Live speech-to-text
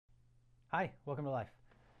Hi, welcome to Life.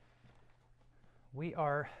 We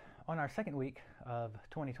are on our second week of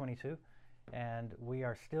 2022, and we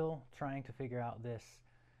are still trying to figure out this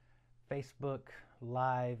Facebook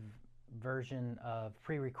Live version of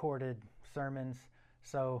pre-recorded sermons.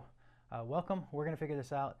 So welcome. We're going to figure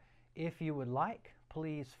this out. If you would like,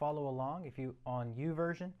 please follow along. If you on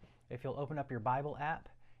YouVersion, if you'll open up your Bible app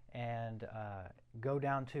and go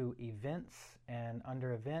down to Events, and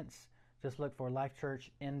under Events, just look for Life Church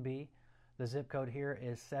NB. The zip code here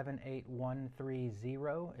is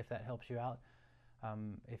 78130, if that helps you out.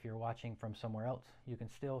 If you're watching from somewhere else, you can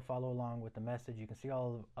still follow along with the message. You can see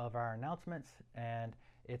all of our announcements, and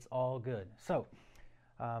it's all good. So,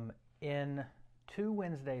 in 2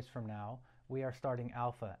 Wednesdays from now, we are starting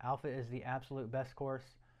Alpha. Alpha is the absolute best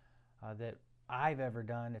course that I've ever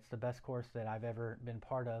done. It's the best course that I've ever been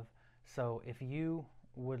part of. So if you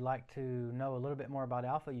would like to know a little bit more about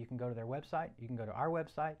Alpha, you can go to their website. You can go to our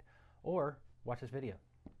website, or watch this video.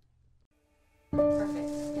 Perfect,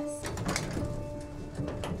 yes.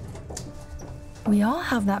 We all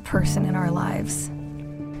have that person in our lives.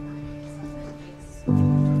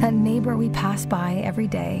 That neighbor we pass by every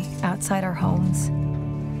day outside our homes.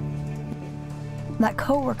 That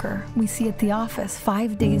coworker we see at the office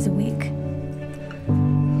 5 days a week.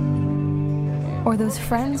 Or those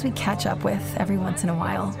friends we catch up with every once in a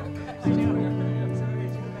while.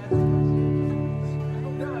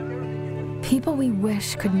 People we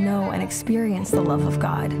wish could know and experience the love of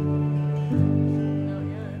God.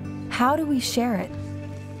 How do we share it?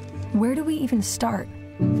 Where do we even start?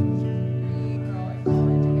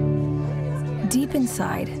 Deep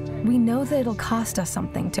inside, we know that it'll cost us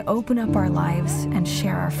something to open up our lives and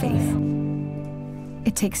share our faith.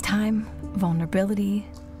 It takes time, vulnerability,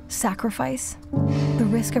 sacrifice, the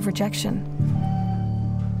risk of rejection.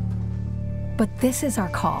 But this is our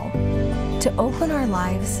call, to open our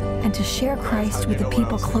lives and to share Christ with the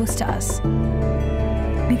people close to us.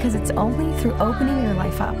 Because it's only through opening your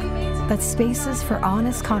life up that spaces for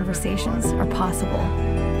honest conversations are possible.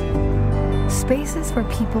 Spaces where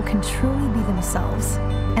people can truly be themselves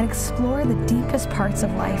and explore the deepest parts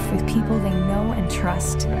of life with people they know and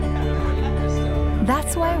trust.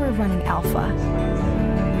 That's why we're running Alpha.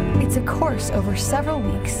 It's a course over several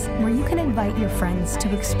weeks where you can invite your friends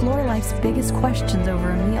to explore life's biggest questions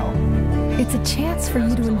over a meal. It's a chance for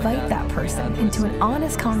you to invite that person into an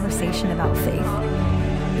honest conversation about faith.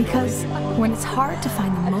 Because when it's hard to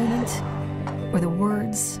find the moment, or the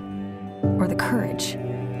words, or the courage,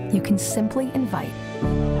 you can simply invite.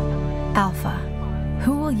 Alpha,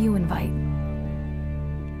 who will you invite?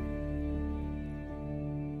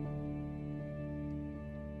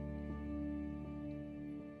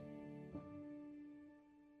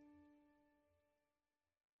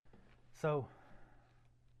 So,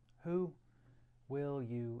 who will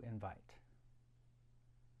you invite?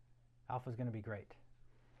 Alpha's going to be great.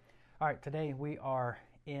 All right, today we are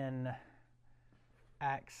in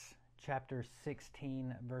Acts chapter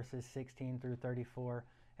 16, verses 16 through 34.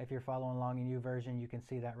 If you're following along in YouVersion, you can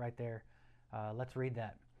see that right there. Let's read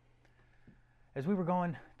that. As we were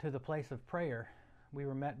going to the place of prayer, we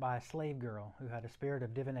were met by a slave girl who had a spirit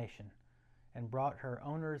of divination and brought her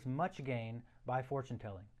owners much gain by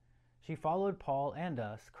fortune-telling. She followed Paul and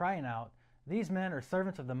us, crying out, "These men are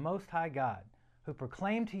servants of the Most High God, who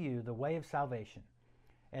proclaim to you the way of salvation."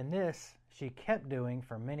 And this she kept doing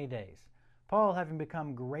for many days. Paul, having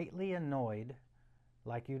become greatly annoyed,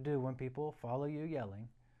 like you do when people follow you yelling,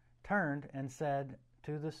 turned and said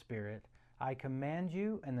to the spirit, "I command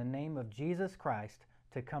you in the name of Jesus Christ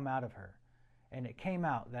to come out of her." And it came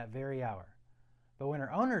out that very hour. But when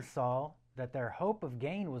her owners saw that their hope of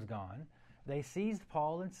gain was gone, they seized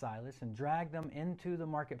Paul and Silas and dragged them into the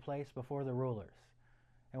marketplace before the rulers.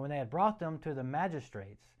 And when they had brought them to the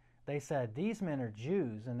magistrates, they said, "These men are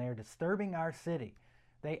Jews, and they are disturbing our city.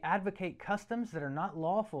 They advocate customs that are not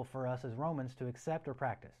lawful for us as Romans to accept or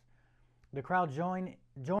practice." The crowd joined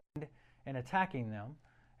in attacking them,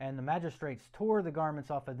 and the magistrates tore the garments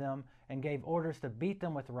off of them and gave orders to beat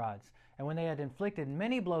them with rods. And when they had inflicted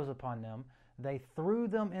many blows upon them, they threw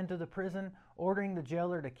them into the prison, ordering the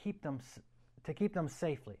jailer to keep them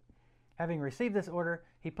safely. Having received this order,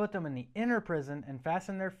 he put them in the inner prison and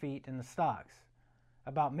fastened their feet in the stocks.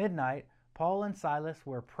 About midnight, Paul and Silas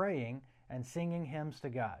were praying and singing hymns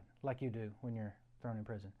to God, like you do when you're thrown in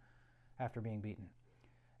prison after being beaten.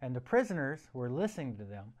 And the prisoners were listening to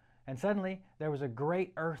them, and suddenly there was a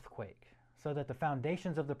great earthquake, so that the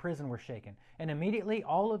foundations of the prison were shaken. And immediately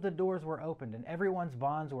all of the doors were opened, and everyone's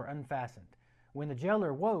bonds were unfastened. When the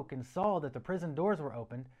jailer woke and saw that the prison doors were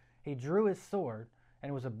opened, he drew his sword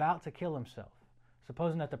and was about to kill himself,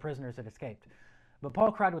 supposing that the prisoners had escaped. But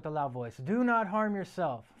Paul cried with a loud voice, "Do not harm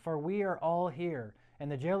yourself, for we are all here."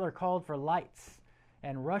 And the jailer called for lights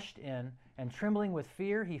and rushed in, and trembling with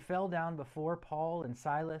fear, he fell down before Paul and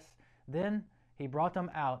Silas. Then he brought them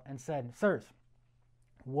out and said, "Sirs,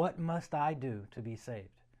 what must I do to be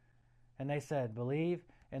saved?" And they said, "Believe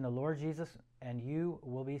in the Lord Jesus, and you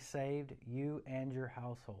will be saved, you and your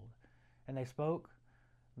household." And they spoke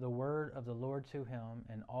the word of the Lord to him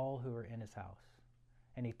and all who were in his house.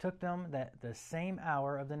 And he took them the same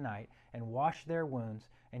hour of the night and washed their wounds,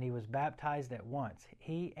 and he was baptized at once,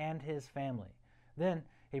 he and his family. Then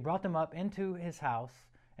he brought them up into his house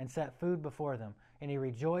and set food before them, and he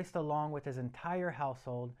rejoiced along with his entire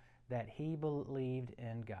household that he believed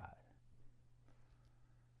in God.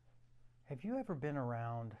 Have you ever been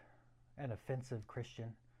around an offensive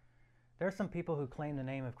Christian? There are some people who claim the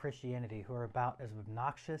name of Christianity who are about as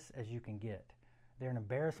obnoxious as you can get. They're an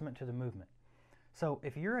embarrassment to the movement. So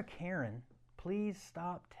if you're a Karen, please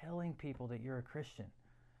stop telling people that you're a Christian.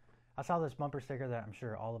 I saw this bumper sticker that I'm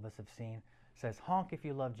sure all of us have seen. It says, "Honk if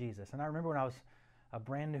you love Jesus." And I remember when I was a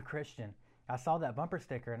brand new Christian, I saw that bumper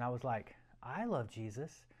sticker and I was like, I love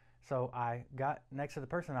Jesus. So I got next to the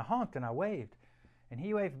person, I honked and I waved. And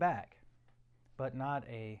he waved back, but not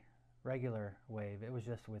a regular wave. It was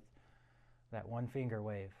just with that one finger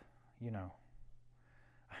wave, you know.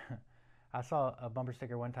 I saw a bumper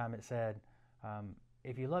sticker one time. It said,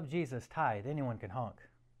 "If you love Jesus, tithe. Anyone can honk."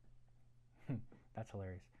 That's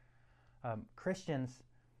hilarious. Christians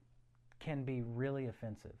can be really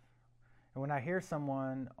offensive. And when I hear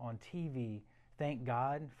someone on TV thank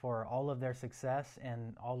God for all of their success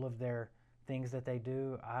and all of their things that they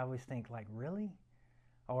do, I always think, like, really?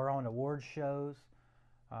 Or on award shows.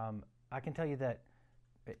 I can tell you that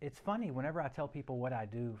it's funny, whenever I tell people what I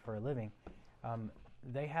do for a living,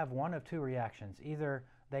 they have one of two reactions. Either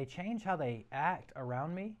they change how they act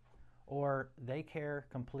around me, or they care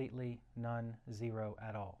completely, none, zero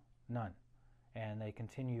at all, none. And they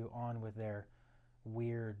continue on with their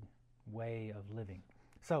weird way of living.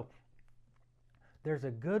 So there's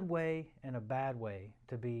a good way and a bad way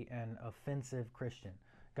to be an offensive Christian.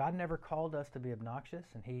 God never called us to be obnoxious,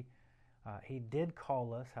 and He did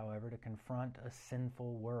call us, however, to confront a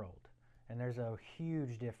sinful world. And there's a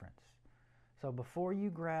huge difference. So before you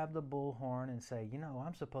grab the bullhorn and say,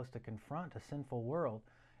 I'm supposed to confront a sinful world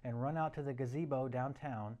and run out to the gazebo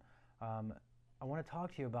downtown, I want to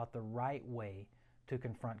talk to you about the right way to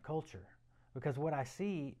confront culture. Because what I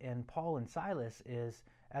see in Paul and Silas is,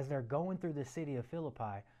 as they're going through the city of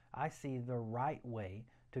Philippi, I see the right way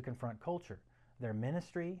to confront culture. Their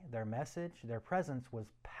ministry, their message, their presence was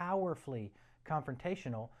powerfully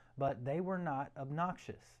confrontational, but they were not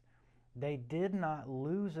obnoxious. They did not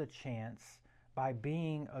lose a chance by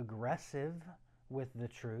being aggressive with the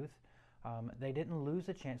truth. They didn't lose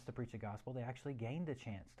a chance to preach the gospel. They actually gained a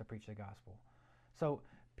chance to preach the gospel. So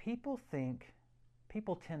people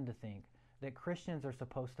tend to think that Christians are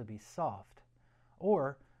supposed to be soft,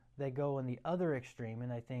 or they go in the other extreme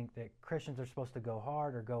and they think that Christians are supposed to go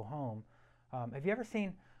hard or go home. Have you ever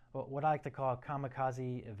seen what I like to call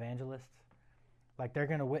kamikaze evangelists? Like, they're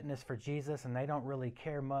going to witness for Jesus and they don't really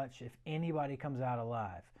care much if anybody comes out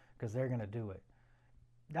alive, because they're going to do it.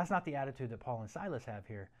 That's not the attitude that Paul and Silas have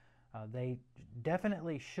here. They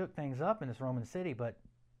definitely shook things up in this Roman city, but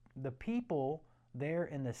the people there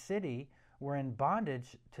in the city were in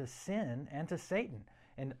bondage to sin and to Satan.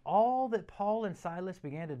 And all that Paul and Silas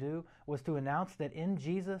began to do was to announce that in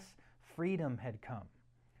Jesus, freedom had come.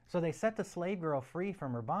 So they set the slave girl free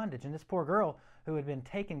from her bondage, and this poor girl who had been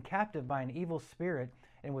taken captive by an evil spirit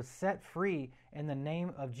and was set free in the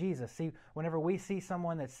name of Jesus. See, whenever we see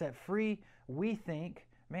someone that's set free, we think,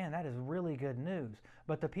 man, that is really good news.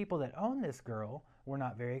 But the people that owned this girl were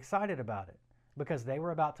not very excited about it, because they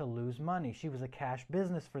were about to lose money. She was a cash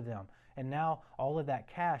business for them, and now all of that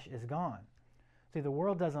cash is gone. See, the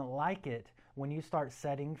world doesn't like it when you start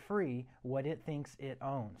setting free what it thinks it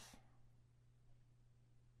owns.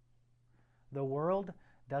 The world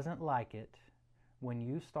doesn't like it when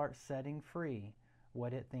you start setting free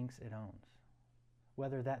what it thinks it owns.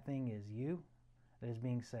 Whether that thing is you that is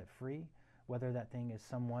being set free, whether that thing is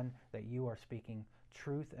someone that you are speaking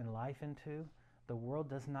truth and life into, the world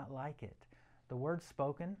does not like it. The words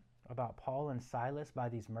spoken about Paul and Silas by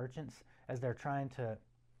these merchants as they're trying to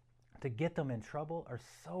get them in trouble are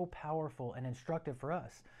so powerful and instructive for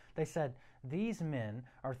us. They said, "These men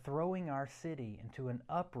are throwing our city into an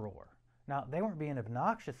uproar." Now, they weren't being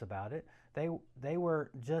obnoxious about it. They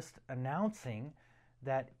were just announcing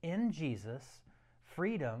that in Jesus,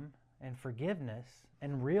 freedom and forgiveness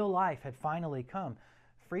and real life had finally come.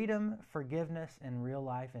 Freedom, forgiveness, and real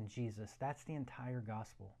life in Jesus. That's the entire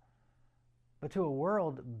gospel. But to a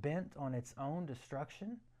world bent on its own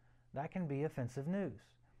destruction, that can be offensive news.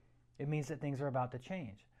 It means that things are about to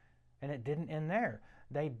change. And it didn't end there.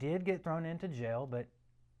 They did get thrown into jail,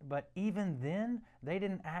 but even then, they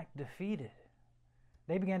didn't act defeated.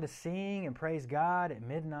 They began to sing and praise God at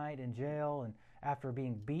midnight in jail, and after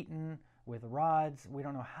being beaten with rods. We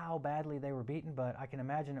don't know how badly they were beaten, but I can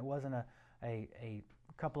imagine it wasn't a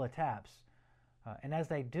couple of taps. And as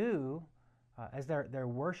they do, as they're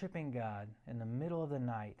worshiping God in the middle of the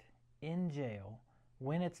night in jail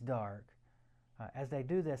when it's dark, as they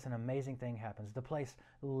do this, an amazing thing happens. The place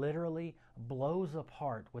literally blows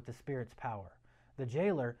apart with the Spirit's power. The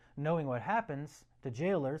jailer, knowing what happens to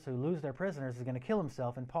jailers who lose their prisoners, is going to kill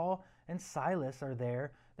himself. And Paul and Silas are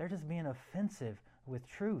there. They're just being offensive with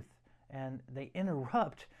truth. And they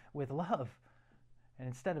interrupt with love. And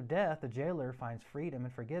instead of death, the jailer finds freedom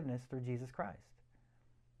and forgiveness through Jesus Christ.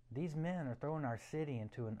 These men are throwing our city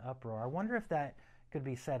into an uproar. I wonder if that could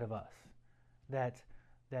be said of us.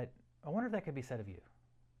 I wonder if that could be said of you.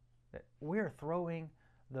 That we're throwing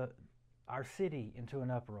our city into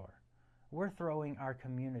an uproar. We're throwing our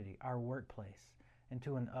community, our workplace,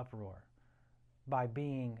 into an uproar by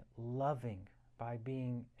being loving, by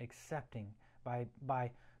being accepting,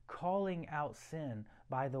 by calling out sin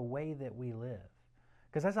by the way that we live.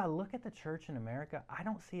 Because as I look at the church in America, I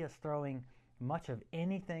don't see us throwing much of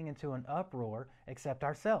anything into an uproar except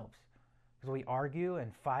ourselves. Because we argue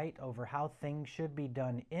and fight over how things should be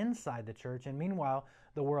done inside the church, and meanwhile,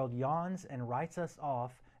 the world yawns and writes us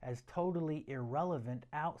off as totally irrelevant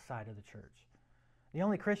outside of the church. The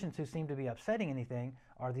only Christians who seem to be upsetting anything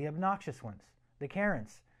are the obnoxious ones. The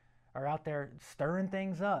Karens are out there stirring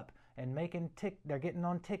things up and they're getting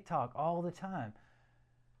on TikTok all the time.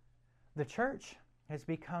 The church has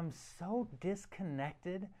become so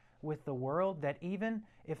disconnected with the world that even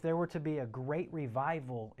if there were to be a great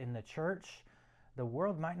revival in the church, the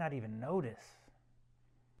world might not even notice.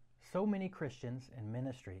 So many Christians and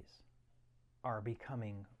ministries are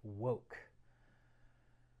becoming woke.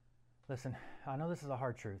 Listen, I know this is a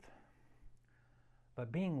hard truth,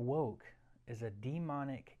 but being woke is a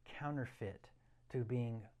demonic counterfeit to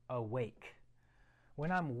being awake.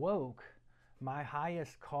 When I'm woke, my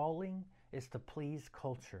highest calling is to please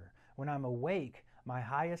culture. When I'm awake, my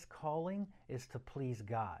highest calling is to please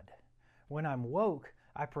God. When I'm woke,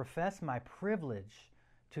 I profess my privilege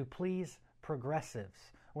to please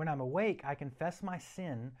progressives. When I'm awake, I confess my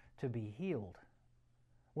sin to be healed.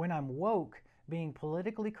 When I'm woke, being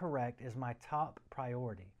politically correct is my top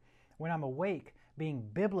priority. When I'm awake, being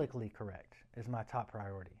biblically correct is my top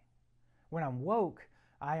priority. When I'm woke,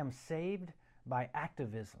 I am saved by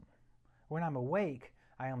activism. When I'm awake,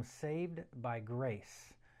 I am saved by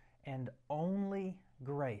grace, and only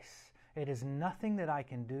grace. It is nothing that I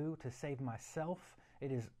can do to save myself.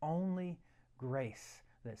 It is only grace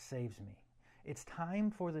that saves me. It's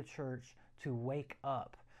time for the church to wake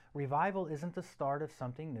up. Revival isn't the start of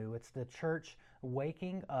something new. It's the church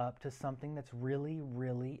waking up to something that's really,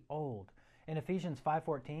 really old. In Ephesians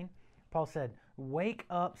 5:14, Paul said, "Wake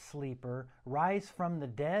up, sleeper, rise from the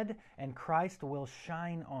dead, and Christ will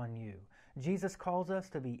shine on you." Jesus calls us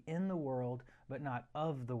to be in the world, but not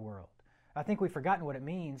of the world. I think we've forgotten what it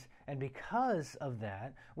means, and because of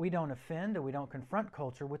that, we don't offend and we don't confront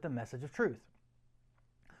culture with the message of truth.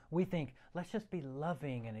 We think, let's just be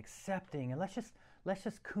loving and accepting, and let's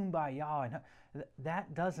just kumbaya, and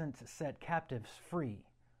that doesn't set captives free.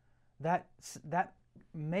 That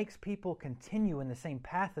makes people continue in the same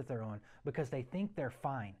path that they're on because they think they're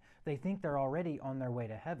fine. They think they're already on their way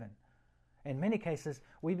to heaven. In many cases,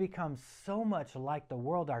 we become so much like the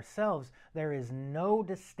world ourselves, there is no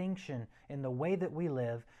distinction in the way that we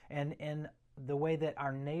live and in the way that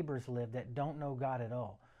our neighbors live that don't know God at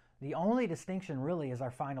all. The only distinction really is our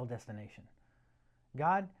final destination.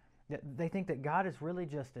 They think that God is really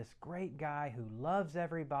just this great guy who loves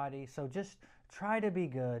everybody, so just try to be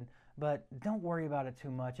good, but don't worry about it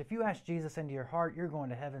too much. If you ask Jesus into your heart, you're going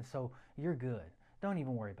to heaven, so you're good. Don't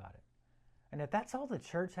even worry about it. And if that's all the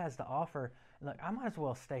church has to offer, look, I might as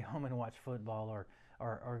well stay home and watch football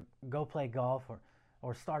or go play golf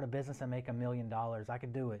or start a business and make $1 million. I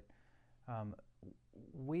could do it.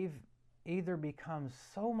 We've either become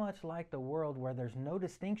so much like the world where there's no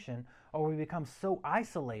distinction, or we become so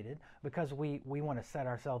isolated because we want to set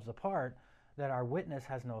ourselves apart that our witness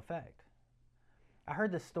has no effect. I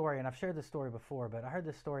heard this story, and I've shared this story before, but I heard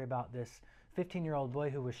this story about this 15-year-old boy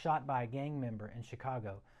who was shot by a gang member in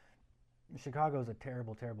Chicago. Chicago is a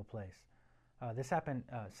terrible, terrible place. This happened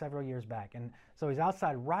several years back. And so he's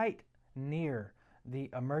outside right near the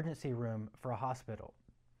emergency room for a hospital.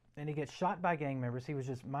 And he gets shot by gang members. He was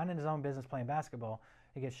just minding his own business playing basketball.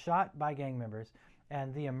 He gets shot by gang members,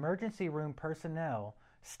 and the emergency room personnel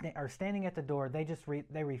are standing at the door.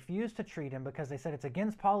 They refuse to treat him because they said it's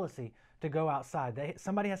against policy to go outside.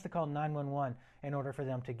 Somebody has to call 911 in order for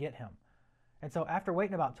them to get him. And so after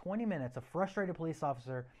waiting about 20 minutes, a frustrated police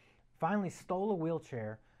officer finally stole a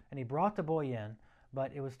wheelchair, and he brought the boy in,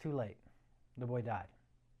 but it was too late. The boy died.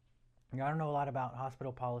 I don't know a lot about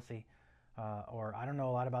hospital policy, or I don't know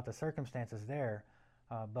a lot about the circumstances there,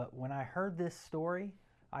 but when I heard this story,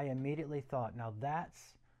 I immediately thought, now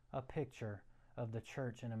that's a picture of the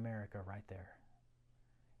church in America right there.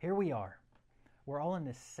 Here we are. We're all in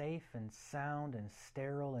this safe and sound and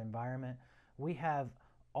sterile environment. We have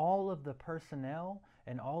all of the personnel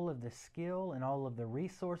and all of the skill and all of the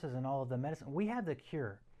resources and all of the medicine. We have the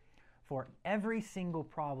cure for every single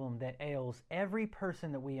problem that ails every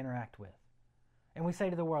person that we interact with. And we say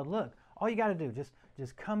to the world, look, all you got to do,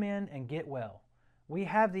 just come in and get well. We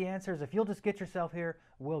have the answers. If you'll just get yourself here,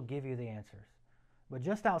 we'll give you the answers. But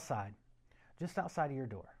just outside of your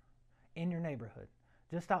door, in your neighborhood,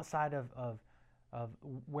 just outside of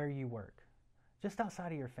where you work, just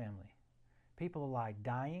outside of your family, people lie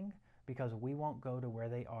dying because we won't go to where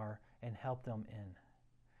they are and help them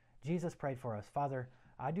in. Jesus prayed for us. Father,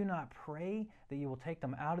 I do not pray that you will take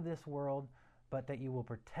them out of this world, but that you will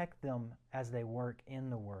protect them as they work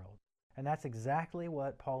in the world. And that's exactly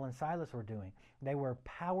what Paul and Silas were doing. They were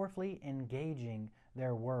powerfully engaging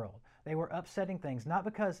their world. They were upsetting things, not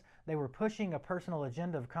because they were pushing a personal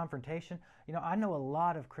agenda of confrontation. You know, I know a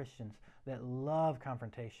lot of Christians that love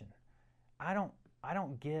confrontation. I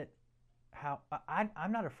don't get how,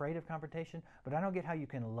 I'm not afraid of confrontation, but I don't get how you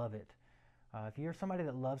can love it. If you're somebody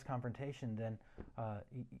that loves confrontation, then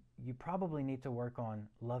you probably need to work on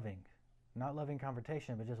loving. Not loving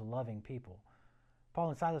confrontation, but just loving people. Paul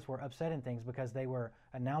and Silas were upsetting things because they were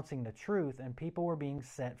announcing the truth and people were being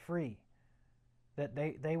set free. That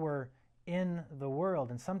they were in the world,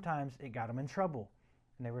 and sometimes it got them in trouble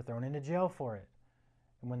and they were thrown into jail for it.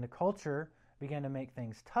 And when the culture began to make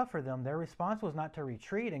things tough for them, their response was not to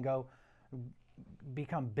retreat and go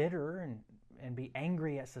become bitter and be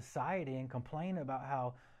angry at society and complain about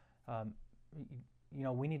how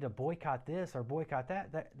we need to boycott this or boycott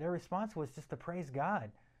that. Their response was just to praise God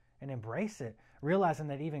and embrace it, realizing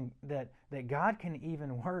that even that God can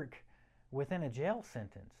even work within a jail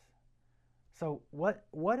sentence. So what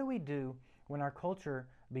do we do when our culture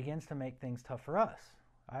begins to make things tough for us?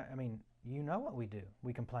 I mean, you know what we do.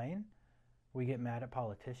 We complain. We get mad at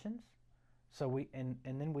politicians. So and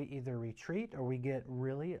then we either retreat or we get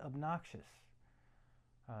really obnoxious.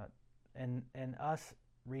 And us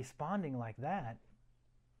responding like that,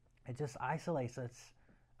 it just isolates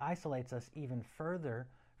us even further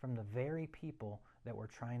from the very people that we're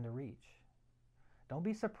trying to reach. Don't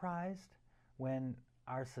be surprised when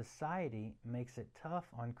our society makes it tough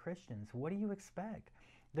on Christians. What do you expect?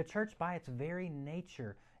 The church, by its very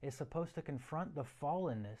nature, is supposed to confront the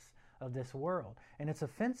fallenness of this world. And it's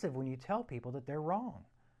offensive when you tell people that they're wrong.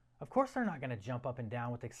 Of course they're not going to jump up and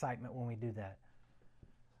down with excitement when we do that.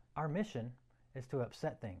 Our mission is to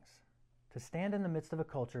upset things, to stand in the midst of a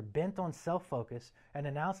culture bent on self-focus and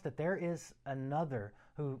announce that there is another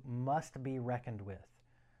who must be reckoned with,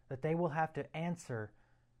 that they will have to answer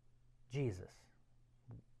Jesus.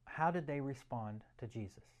 How did they respond to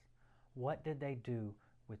Jesus? What did they do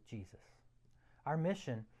with Jesus? Our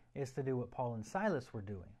mission is to do what Paul and Silas were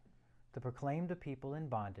doing, to proclaim to people in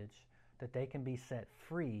bondage that they can be set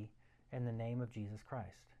free in the name of Jesus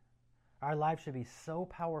Christ. Our lives should be so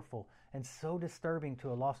powerful and so disturbing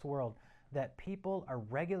to a lost world that people are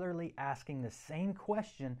regularly asking the same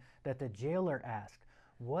question that the jailer asked: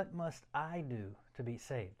 what must I do to be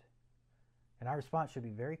saved? And our response should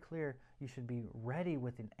be very clear. You should be ready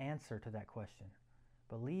with an answer to that question.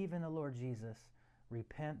 Believe in the Lord Jesus,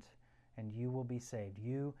 repent, and you will be saved,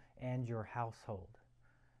 you and your household.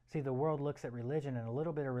 See, the world looks at religion, and a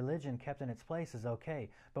little bit of religion kept in its place is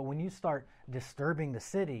okay. But when you start disturbing the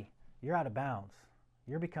city, you're out of bounds.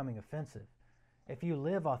 You're becoming offensive. If you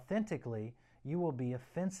live authentically, you will be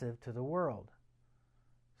offensive to the world.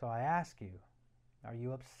 So I ask you, are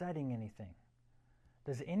you upsetting anything?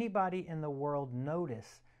 Does anybody in the world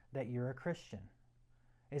notice that you're a Christian?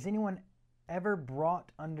 Is anyone ever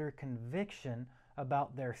brought under conviction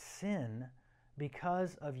about their sin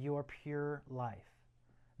because of your pure life?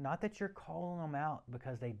 Not that you're calling them out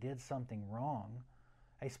because they did something wrong,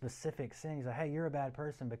 a specific sin. You say, hey, you're a bad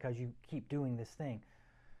person because you keep doing this thing.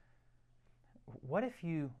 What if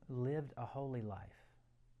you lived a holy life?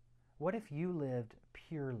 What if you lived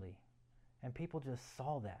purely and people just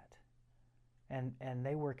saw that and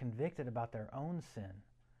they were convicted about their own sin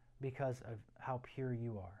because of how pure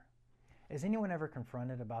you are? Is anyone ever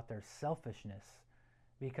confronted about their selfishness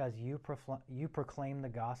because you proclaim the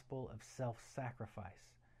gospel of self-sacrifice,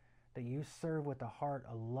 that you serve with a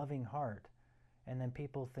loving heart, and then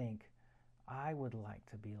people think, I would like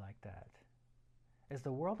to be like that? Is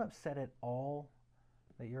the world upset at all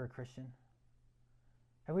that you're a Christian?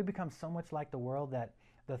 Have we become so much like the world that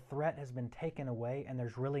the threat has been taken away and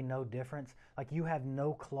there's really no difference? Like you have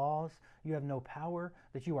no claws, you have no power,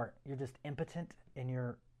 that you're just impotent in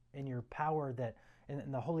your power, that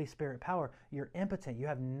in the Holy Spirit power, you're impotent. You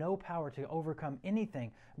have no power to overcome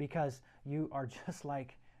anything because you are just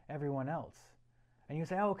like everyone else. And you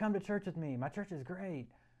say, oh, come to church with me. My church is great.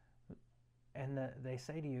 And they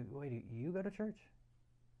say to you, wait, do you go to church?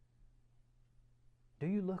 Do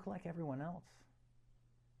you look like everyone else?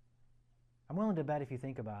 I'm willing to bet, if you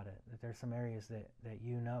think about it, that there's some areas that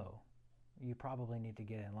you probably need to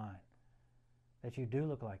get in line, that you do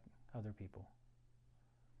look like other people.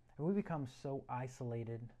 And we become so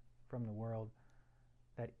isolated from the world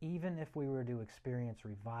that even if we were to experience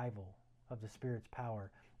revival of the Spirit's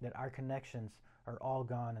power, that our connections are all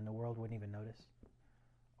gone and the world wouldn't even notice.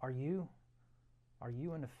 Are you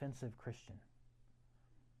an offensive Christian?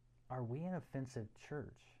 Are we an offensive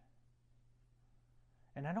church?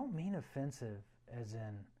 And I don't mean offensive as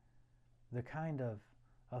in the kind of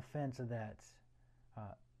offense that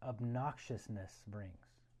obnoxiousness brings.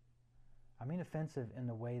 I mean offensive in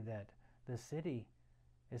the way that the city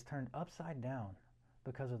is turned upside down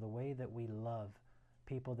because of the way that we love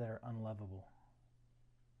people that are unlovable.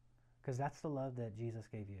 Because that's the love that Jesus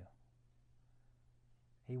gave you.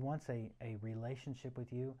 He wants a relationship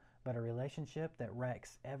with you, but a relationship that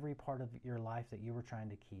wrecks every part of your life that you were trying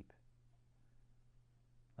to keep.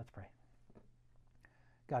 Let's pray.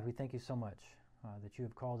 God, we thank you so much that you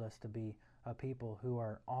have called us to be a people who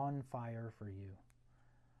are on fire for you.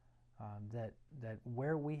 That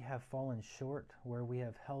where we have fallen short, where we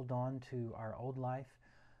have held on to our old life,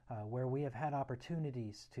 where we have had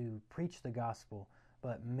opportunities to preach the gospel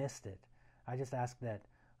but missed it, I just ask that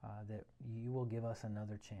you will give us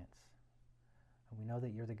another chance. We know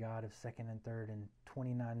that you're the God of second and third and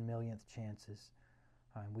 29 millionth chances.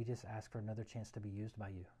 And we just ask for another chance to be used by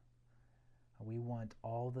you. We want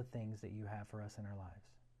all the things that you have for us in our lives.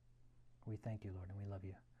 We thank you, Lord, and we love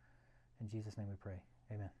you. In Jesus' name we pray.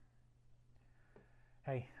 Amen.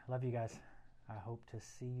 Hey, love you guys. I hope to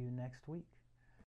see you next week.